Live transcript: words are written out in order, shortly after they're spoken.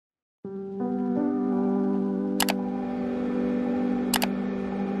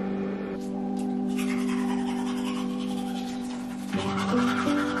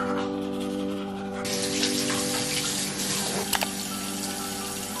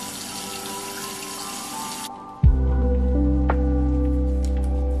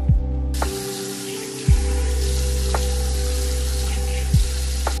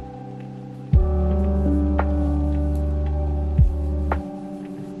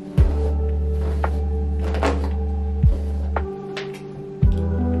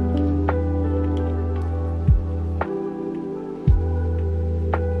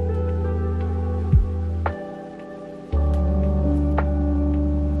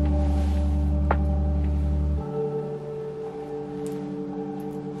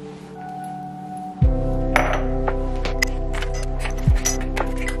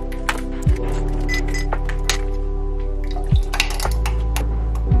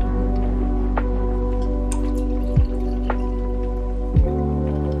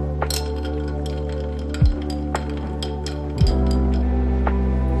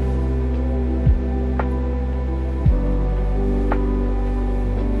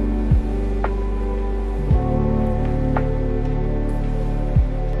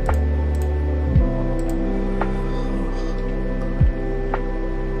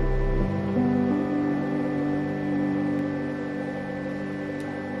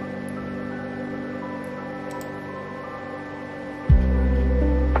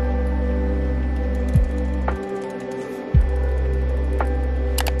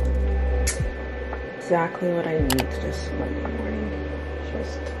exactly what I need to just sweat in the morning.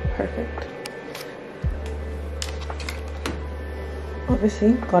 Just perfect.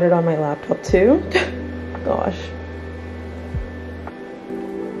 Obviously, got it on my laptop too. Gosh.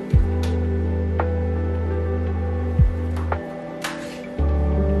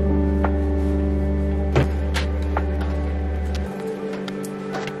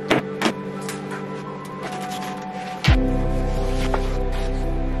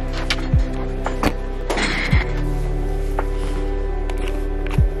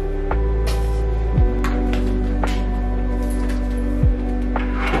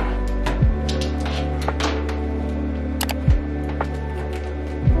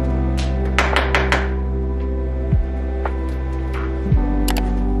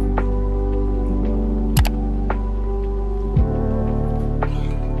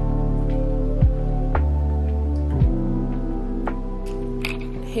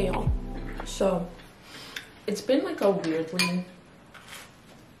 Hey y'all, so it's been like a weirdly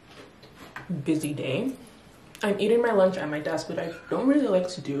busy day. I'm eating my lunch at my desk, but I don't really like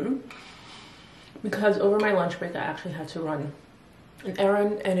to do because over my lunch break I actually had to run an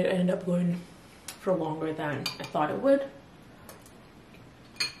errand and it ended up going for longer than I thought it would.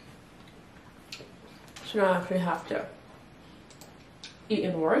 So now I actually have to eat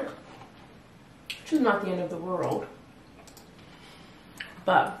and work, which is not the end of the world.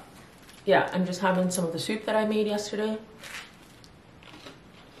 But yeah, I'm just having some of the soup that I made yesterday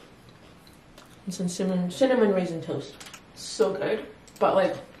and some cinnamon raisin toast. So good, but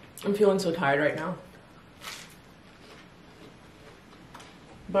like I'm feeling so tired right now.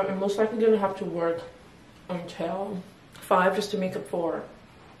 But I'm most likely gonna have to work until 5 just to make up for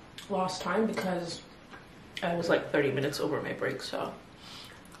lost time because I was like 30 minutes over my break, so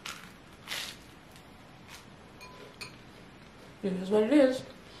it is what it is.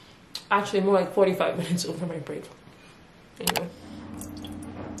 Actually, more like 45 minutes over my break. Anyway.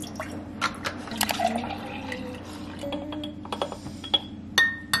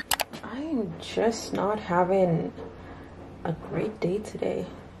 I'm just not having a great day today.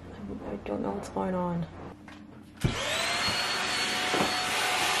 I don't know what's going on.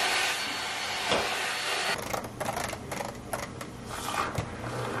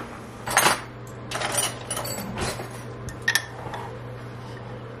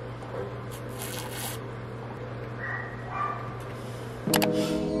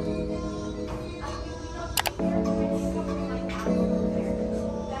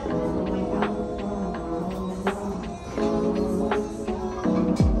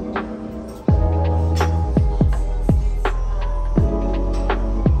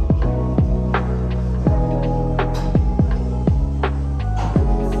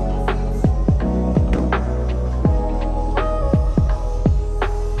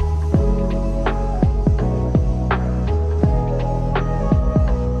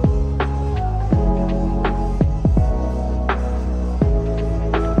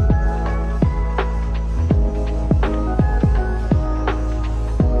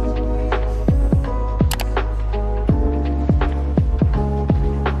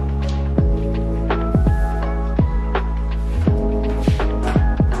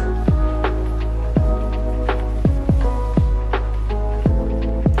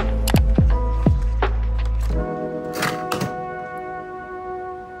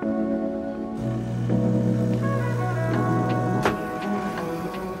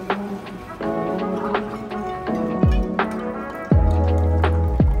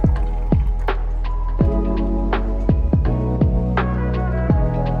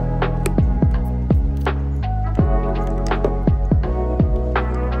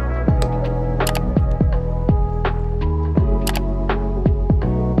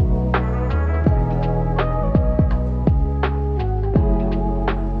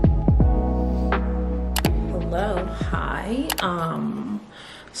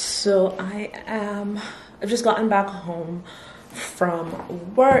 So I've just gotten back home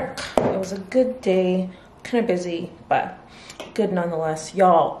from work. It was a good day, kind of busy, but good nonetheless.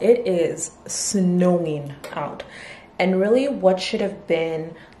 Y'all, it is snowing out. And really what should have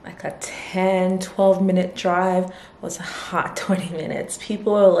been like a 10-12 minute drive was a hot 20 minutes.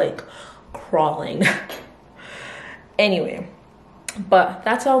 People are like crawling. Anyway, but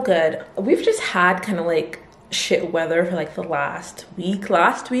that's all good. We've just had kind of like shit weather for like the last week.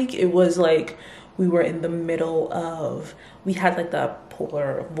 Last week it was like we were in the middle of, we had like the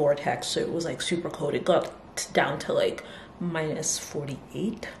polar vortex, so it was like super cold. It got down to like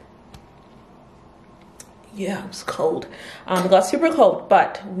 -48. Yeah, it was cold. It got super cold,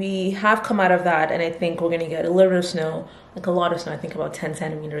 but we have come out of that, and I think we're gonna get a little bit of snow, like a lot of snow. I think about 10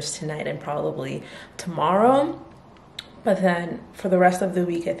 centimeters tonight and probably tomorrow. But then for the rest of the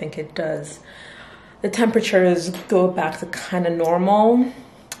week, I think the temperatures go back to kind of normal.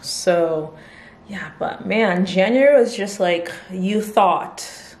 So yeah, but man, January was just like you thought.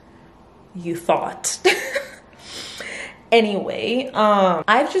 Anyway,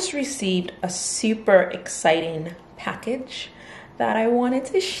 I've just received a super exciting package that I wanted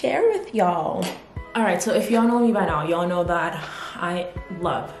to share with y'all. All right, so if y'all know me by now, y'all know that I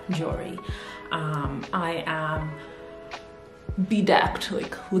love jewelry. I am bedecked.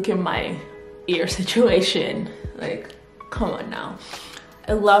 Like, look at my ear situation. Like, come on now.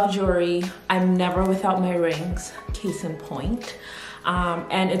 I love jewelry. I'm never without my rings, case in point.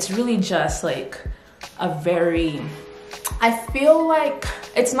 And it's really just like a very, I feel like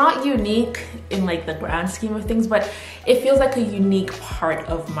it's not unique in like the grand scheme of things, but it feels like a unique part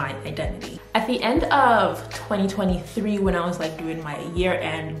of my identity. At the end of 2023, when I was like doing my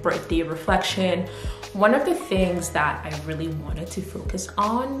year-end birthday reflection, one of the things that I really wanted to focus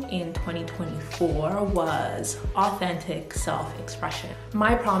on in 2024 was authentic self-expression.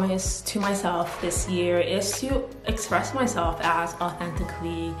 My promise to myself this year is to express myself as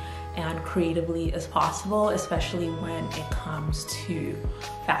authentically and creatively as possible, especially when it comes to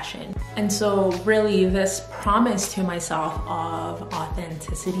fashion. And so really this promise to myself of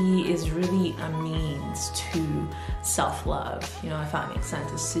authenticity is really a means to self-love, you know, if that makes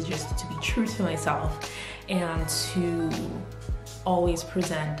sense. It's just to be true to myself and to always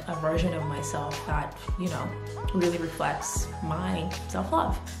present a version of myself that, you know, really reflects my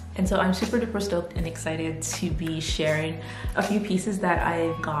self-love. And so I'm super duper stoked and excited to be sharing a few pieces that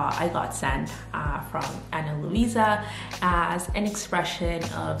I got sent from Luisa as an expression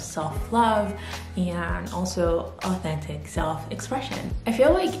of self-love and also authentic self-expression. I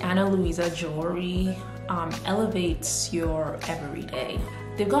feel like Luisa jewelry elevates your everyday.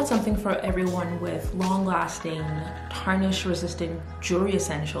 They've got something for everyone with long-lasting, tarnish-resistant jewelry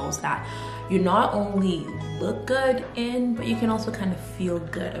essentials that you not only look good in, but you can also kind of feel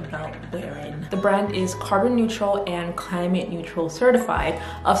good about wearing. The brand is carbon neutral and climate neutral certified,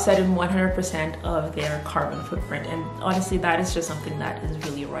 offsetting 100% of their carbon footprint. And honestly, that is just something that is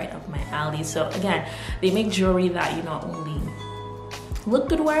really right up my alley. So again, they make jewelry that you not only look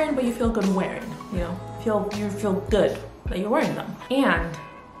good wearing, but you feel good wearing, you know, you feel good that you're wearing them. And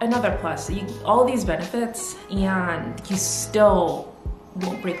another plus, all these benefits and you still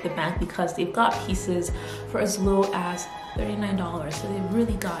won't break the bank because they've got pieces for as low as $39. So they've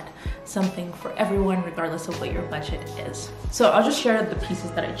really got something for everyone regardless of what your budget is. So I'll just share the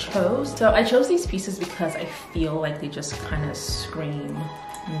pieces that I chose. So I chose these pieces because I feel like they just kind of scream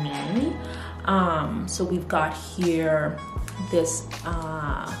me. So we've got here this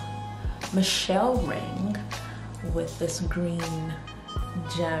Michelle ring with this green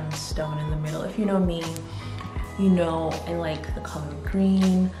gemstone in the middle. If you know me, you know I like the color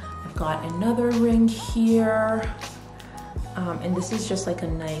green. I've got another ring here, and this is just like a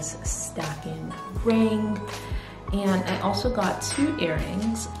nice stacking ring. And I also got 2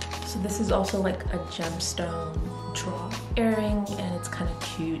 earrings. So this is also like a gemstone drop earring, and it's kind of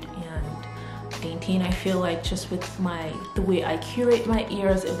cute and dainty. And I feel like just with the way I curate my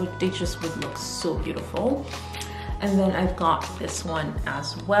ears, they just would look so beautiful. And then I've got this one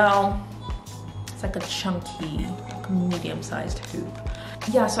as well. It's like a chunky, medium-sized hoop.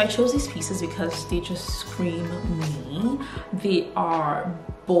 Yeah, so I chose these pieces because they just scream me. They are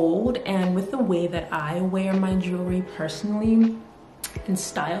bold, and with the way that I wear my jewelry personally and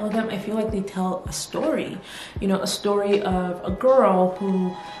style them, I feel like they tell a story. You know, a story of a girl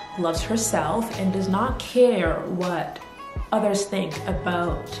who loves herself and does not care what others think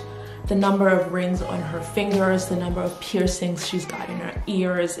about the number of rings on her fingers, the number of piercings she's got in her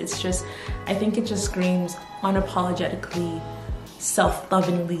ears. It's just, I think it just screams unapologetically,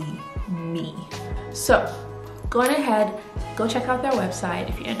 self-lovingly me. So go on ahead, go check out their website.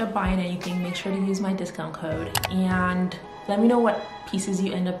 If you end up buying anything, make sure to use my discount code and let me know what pieces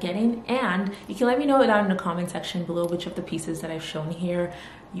you end up getting. And you can let me know down in the comment section below which of the pieces that I've shown here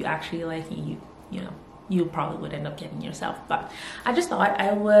you actually like, you know, you probably would end up getting yourself. But I just thought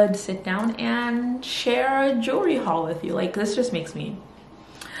I would sit down and share a jewelry haul with you. Like, this just makes me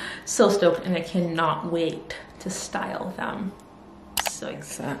so stoked, and I cannot wait to style them. So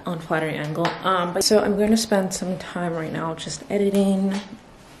it's on flattering angle. So I'm going to spend some time right now just editing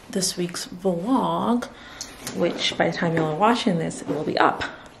this week's vlog, which by the time y'all are watching this, it will be up.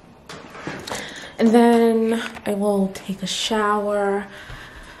 And then I will take a shower,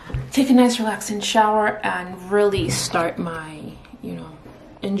 take a nice relaxing shower and really start my, you know,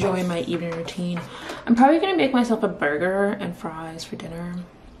 enjoy my evening routine. I'm probably gonna make myself a burger and fries for dinner.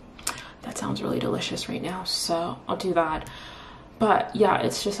 That sounds really delicious right now, so I'll do that. But yeah,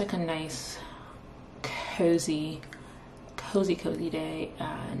 it's just like a nice cozy day,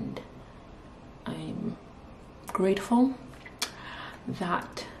 and I'm grateful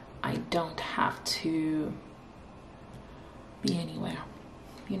that I don't have to be anywhere,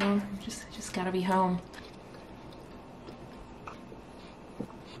 you know. Just gotta be home.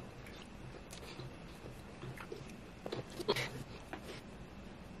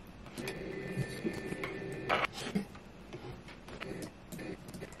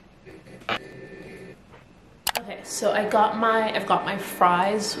 So I've got my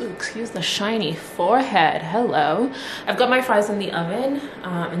fries. Ooh, excuse the shiny forehead. Hello. I've got my fries in the oven,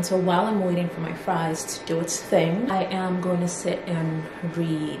 and so while I'm waiting for my fries to do its thing, I am going to sit and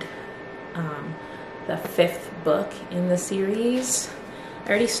read the 5th book in the series. I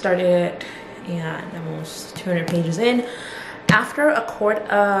already started it, and I'm almost 200 pages in. After A Court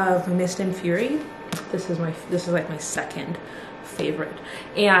of Mist and Fury, this is like my 2nd favorite,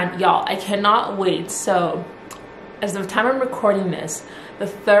 and y'all, I cannot wait. So as of the time I'm recording this, the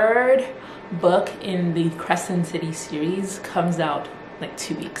 3rd book in the Crescent City series comes out like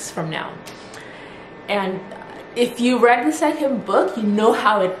 2 weeks from now. And if you read the 2nd book, you know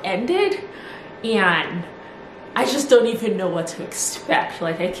how it ended, and I just don't even know what to expect.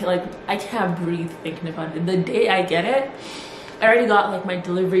 Like I can't breathe thinking about it. The day I get it, I already got like my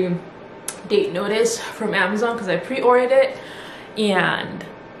delivery date notice from Amazon because I pre-ordered it, and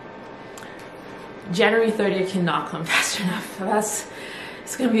January 30th cannot come fast enough.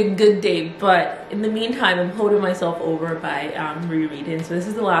 It's gonna be a good day, but in the meantime, I'm holding myself over by rereading. So this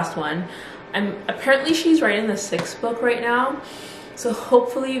is the last one. Apparently she's writing the 6th book right now, so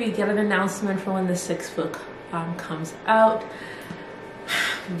hopefully we get an announcement for when the 6th book comes out.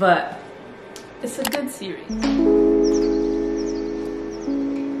 But it's a good series.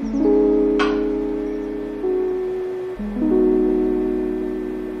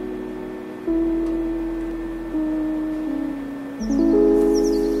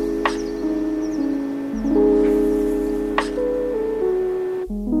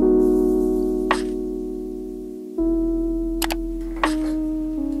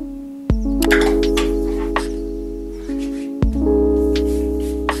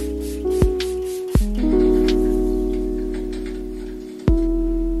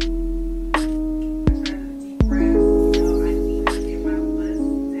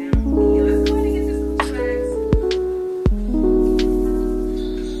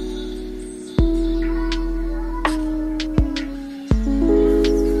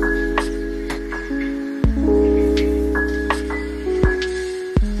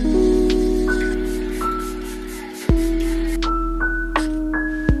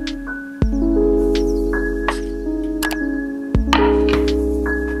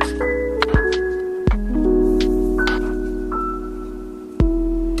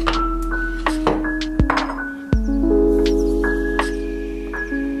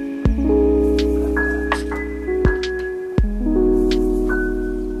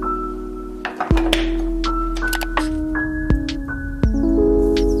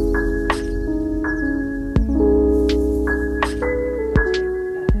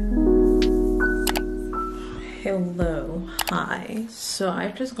 Hello, hi. So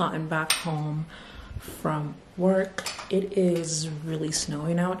I've just gotten back home from work. It is really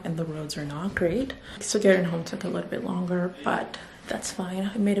snowing out and the roads are not great. So getting home took a little bit longer, but that's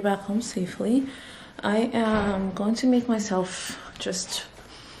fine. I made it back home safely. I am going to make myself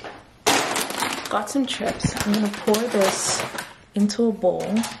got some chips. I'm gonna pour this into a bowl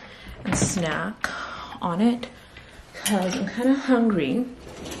and snack on it because I'm kind of hungry.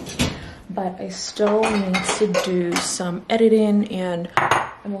 But I still need to do some editing, and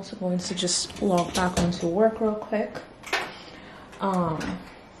I'm also going to just log back onto work real quick. And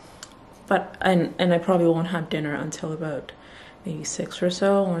I probably won't have dinner until about maybe 6 or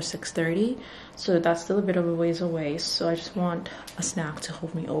so, or 6:30. So that's still a bit of a ways away. So I just want a snack to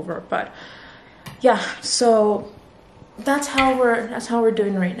hold me over. But yeah, so that's how we're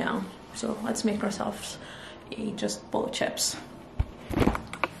doing right now. So let's make ourselves a just bowl of chips.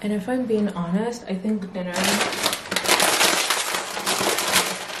 And if I'm being honest, I think dinner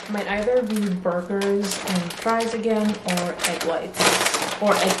might either be burgers and fries again, or egg whites,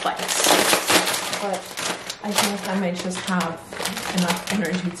 But I think I might just have enough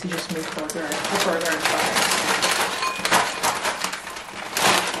energy to just make a burger and fries.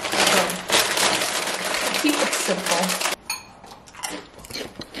 So keep it simple.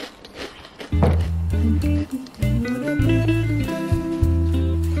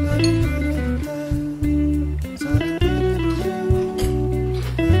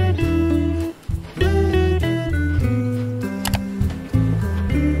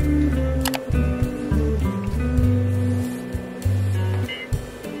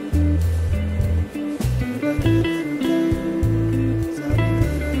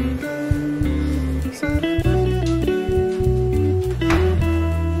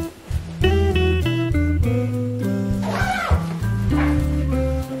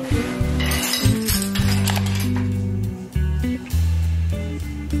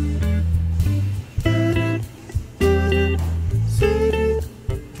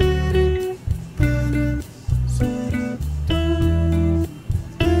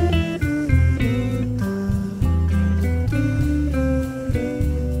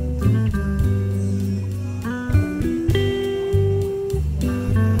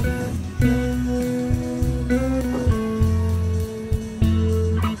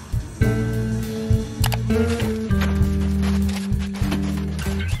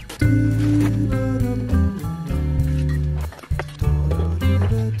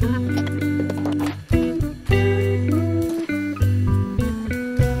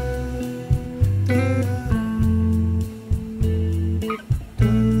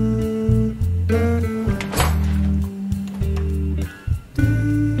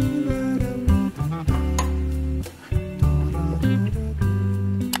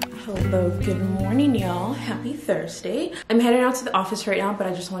 Good morning, y'all. Happy Thursday. I'm heading out to the office right now, but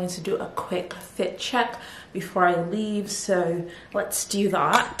I just wanted to do a quick fit check before I leave, so let's do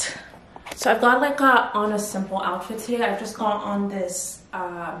that. So I've got like on a simple outfit today. I've just got on this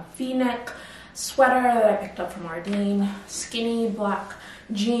v-neck sweater that I picked up from Ardeen, skinny black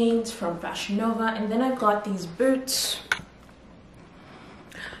jeans from Fashion Nova, and then I've got these boots.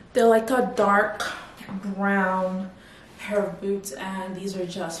 They're like a dark brown pair of boots, and these are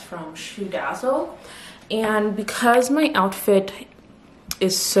just from Shoe Dazzle. And because my outfit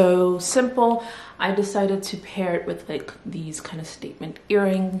is so simple, I decided to pair it with like these kind of statement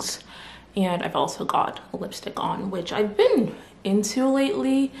earrings, and I've also got a lipstick on, which I've been into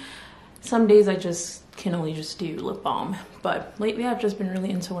lately. Some days I just can only just do lip balm, but lately I've just been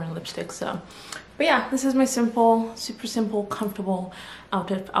really into wearing lipstick. So but yeah, this is my simple, super simple, comfortable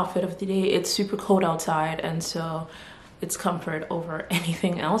outfit of the day. It's super cold outside, and so it's comfort over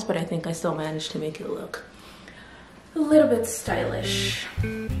anything else, but I think I still managed to make it look a little bit stylish.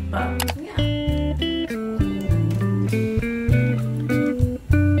 But yeah.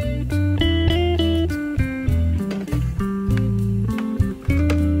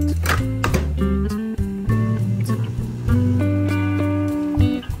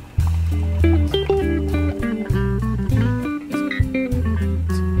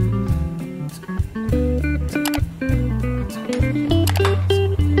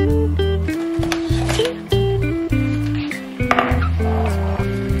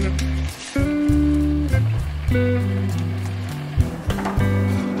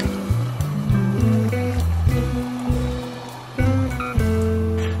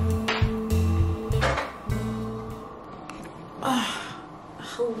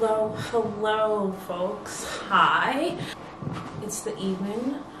 Hello folks, hi. It's the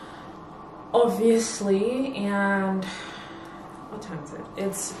evening, obviously, and what time is it?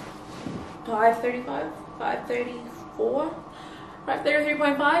 It's 5:35, 5:34,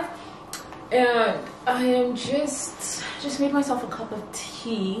 5:33.5, and I am just made myself a cup of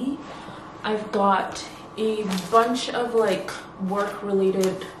tea. I've got a bunch of like work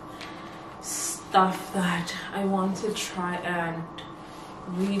related stuff that I want to try and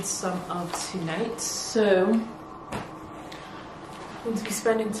read some of tonight, so I'm going to be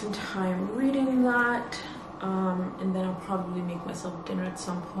spending some time reading that, and then I'll probably make myself dinner at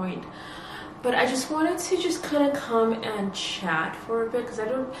some point. But I just wanted to just kind of come and chat for a bit, because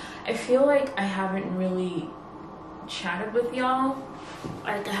I feel like I haven't really chatted with y'all.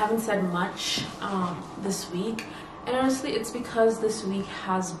 Like, I haven't said much this week, and honestly it's because this week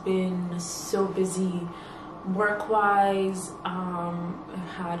has been so busy work-wise.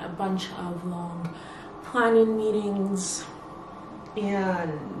 I've had a bunch of long planning meetings,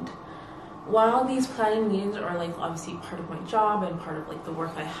 and while these planning meetings are like obviously part of my job and part of like the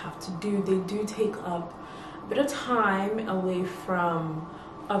work I have to do, they do take up a bit of time away from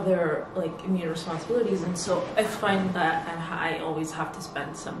other like immediate responsibilities, and so I find that I always have to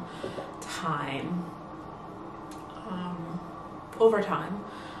spend some time overtime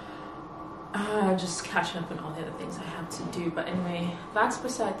just catching up on all the other things I have to do. But anyway, that's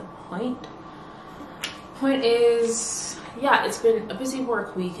beside the point. Point is, yeah, it's been a busy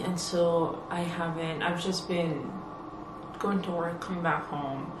work week, and so I've just been going to work, coming back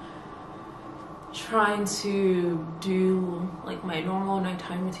home, trying to do like my normal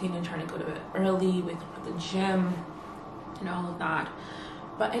nighttime routine and trying to go to bed early, wake up at the gym and all of that.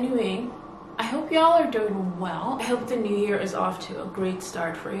 But anyway, I hope y'all are doing well. I hope the new year is off to a great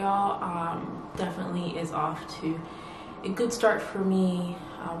start for y'all. Definitely is off to a good start for me,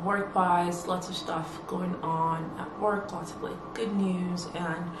 work-wise. Lots of stuff going on at work, lots of like good news,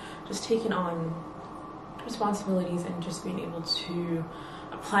 and just taking on responsibilities and just being able to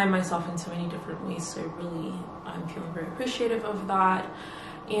apply myself in so many different ways. So I'm feeling very appreciative of that.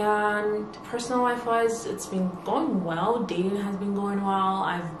 And personal life-wise, it's been going well. Dating has been going well.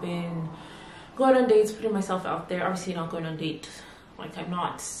 I've been going on dates, putting myself out there. Obviously not going on dates, like I'm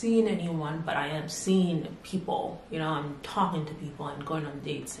not seeing anyone, but I am seeing people, you know, I'm talking to people and going on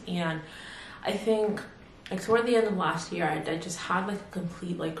dates. And I think like toward the end of last year, I just had like a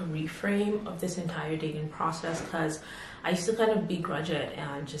complete like reframe of this entire dating process, because I used to kind of begrudge it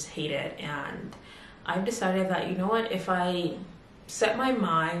and just hate it. And I've decided that, you know what, if I set my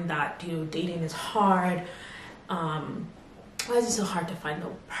mind that, you know, dating is hard, why is it so hard to find the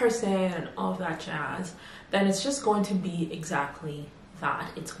person and all of that jazz, then it's just going to be exactly that.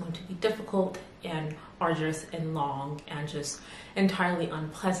 It's going to be difficult and arduous and long and just entirely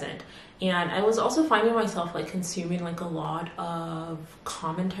unpleasant. And I was also finding myself like consuming like a lot of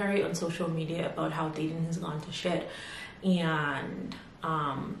commentary on social media about how dating has gone to shit, and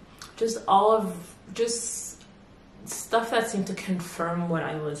just stuff that seemed to confirm what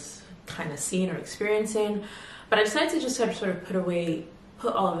I was kind of seeing or experiencing. But I decided to just sort of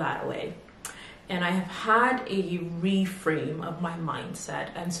put all of that away. And I have had a reframe of my mindset.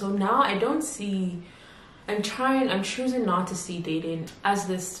 And so now I don't see, I'm choosing not to see dating as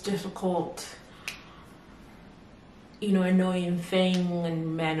this difficult, you know, annoying thing,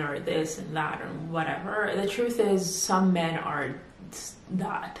 and men are this and that and whatever. The truth is, some men are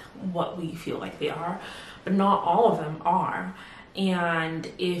that, what we feel like they are, but not all of them are. And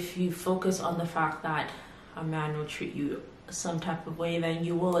if you focus on the fact that a man will treat you some type of way, then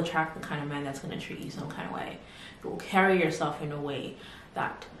you will attract the kind of man that's going to treat you some kind of way. You will carry yourself in a way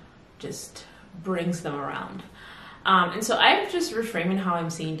that just brings them around. And so I'm just reframing how I'm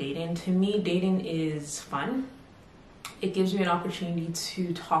seeing dating. To me, dating is fun. It gives me an opportunity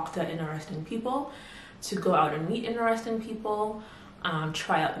to talk to interesting people, to go out and meet interesting people,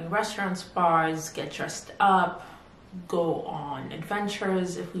 try out new restaurants, bars, get dressed up, go on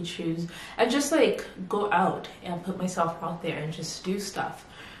adventures if we choose, and just like go out and put myself out there and just do stuff,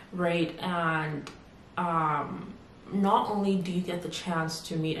 right? And not only do you get the chance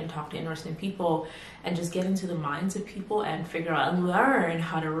to meet and talk to interesting people and just get into the minds of people and figure out and learn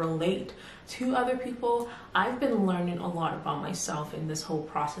how to relate to other people, I've been learning a lot about myself in this whole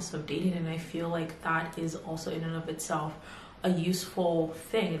process of dating, and I feel like that is also in and of itself a useful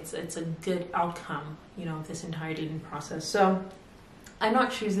thing. It's a good outcome, you know, of this entire dating process. So I've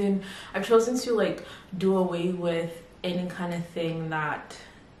chosen to like do away with any kind of thing that,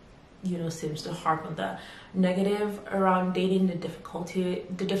 you know, seems to harp on the negative around dating, the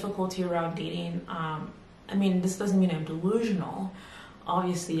difficulty around dating. I mean, this doesn't mean I'm delusional.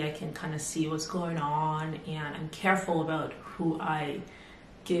 Obviously I can kind of see what's going on, and I'm careful about who I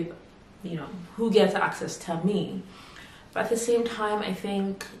give, you know, who gets access to me. But at the same time, I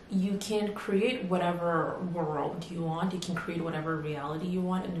think you can create whatever world you want. You can create whatever reality you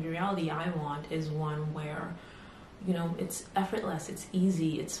want. And the reality I want is one where, you know, it's effortless, it's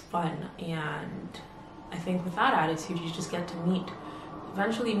easy, it's fun. And I think with that attitude, you just get to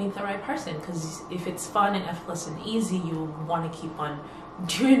eventually meet the right person. Because if it's fun and effortless and easy, you'll want to keep on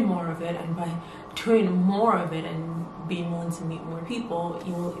doing more of it. And by doing more of it and being willing to meet more people,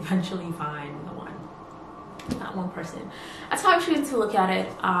 you will eventually find the one. Not one person. That's how I'm choosing to look at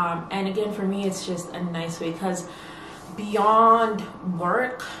it. And again, for me, it's just a nice way, because beyond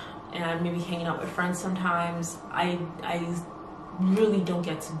work and maybe hanging out with friends sometimes, I really don't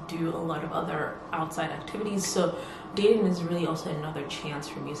get to do a lot of other outside activities. So dating is really also another chance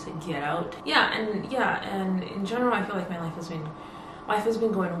for me to get out. And in general, I feel like my life has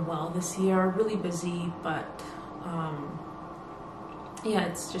been going well this year. Really busy, but yeah,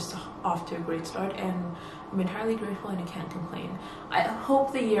 it's just off to a great start, and I'm entirely grateful and I can't complain. I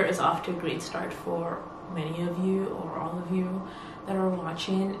hope the year is off to a great start for many of you, or all of you that are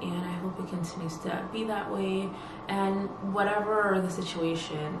watching, and I hope it continues to be that way. And whatever the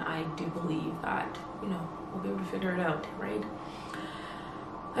situation, I do believe that, you know, we'll be able to figure it out, right?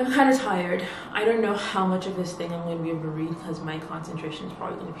 I'm kind of tired. I don't know how much of this thing I'm going to be able to read, because my concentration is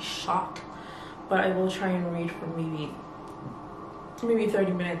probably going to be shot, but I will try and read for maybe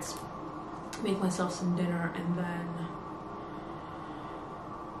 30 minutes, make myself some dinner, and then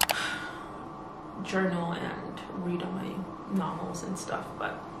journal and read on my novels and stuff.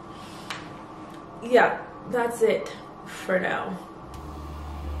 But yeah, that's it for now.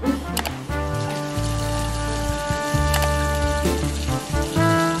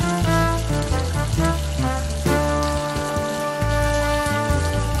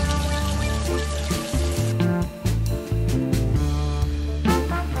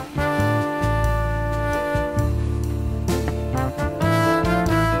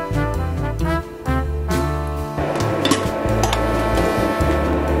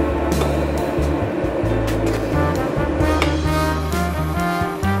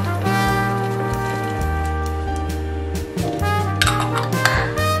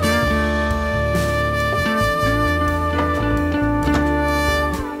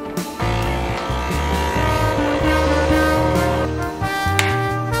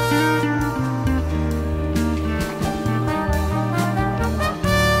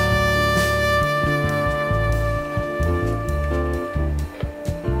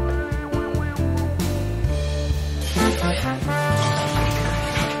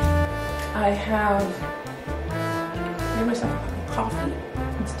 I have made myself a cup of coffee.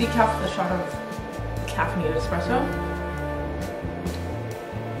 It's decaf with a shot of caffeinated espresso.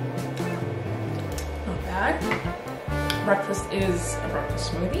 Not bad. Breakfast is a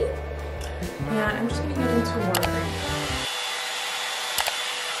breakfast smoothie. And I'm just gonna get into work.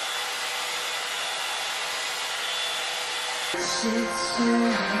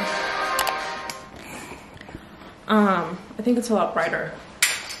 I think it's a lot brighter.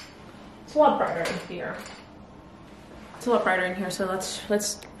 It's a lot brighter in here. It's a lot brighter in here, so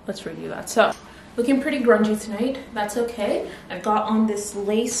let's review that. So, looking pretty grungy tonight. That's okay. I've got on this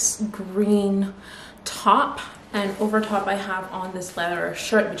lace green top, and over top I have on this leather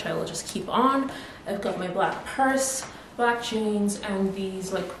shirt, which I will just keep on. I've got my black purse, black jeans, and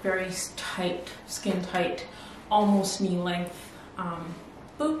these like very tight, skin tight, almost knee length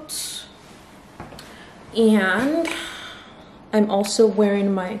boots. And I'm also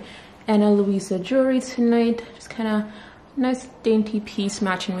wearing my Luisa jewelry tonight. Just kind of nice dainty piece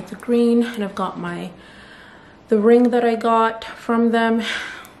matching with the green. And I've got the ring that I got from them,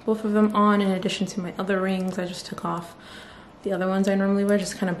 both of them on, in addition to my other rings. I just took off the other ones I normally wear,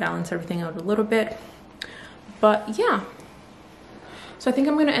 just kind of balance everything out a little bit. But yeah, so I think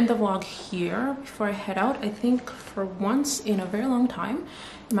I'm gonna end the vlog here before I head out. I think for once in a very long time,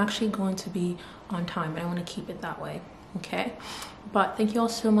 I'm actually going to be on time, and I want to keep it that way, okay? But thank you all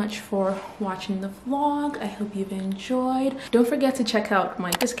so much for watching the vlog. I hope you've enjoyed. Don't forget to check out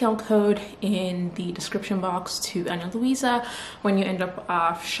my discount code in the description box to Luisa when you end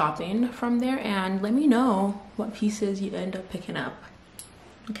up shopping from there, and let me know what pieces you end up picking up,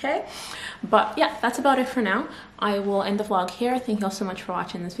 okay? But yeah, that's about it for now. I will end the vlog here. Thank you all so much for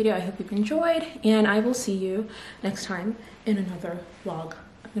watching this video. I hope you've enjoyed, and I will see you next time in another vlog.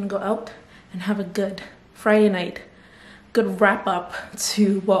 I'm gonna go out and have a good Friday night, good wrap up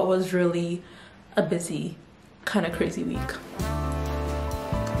to what was really a busy, kind of crazy week.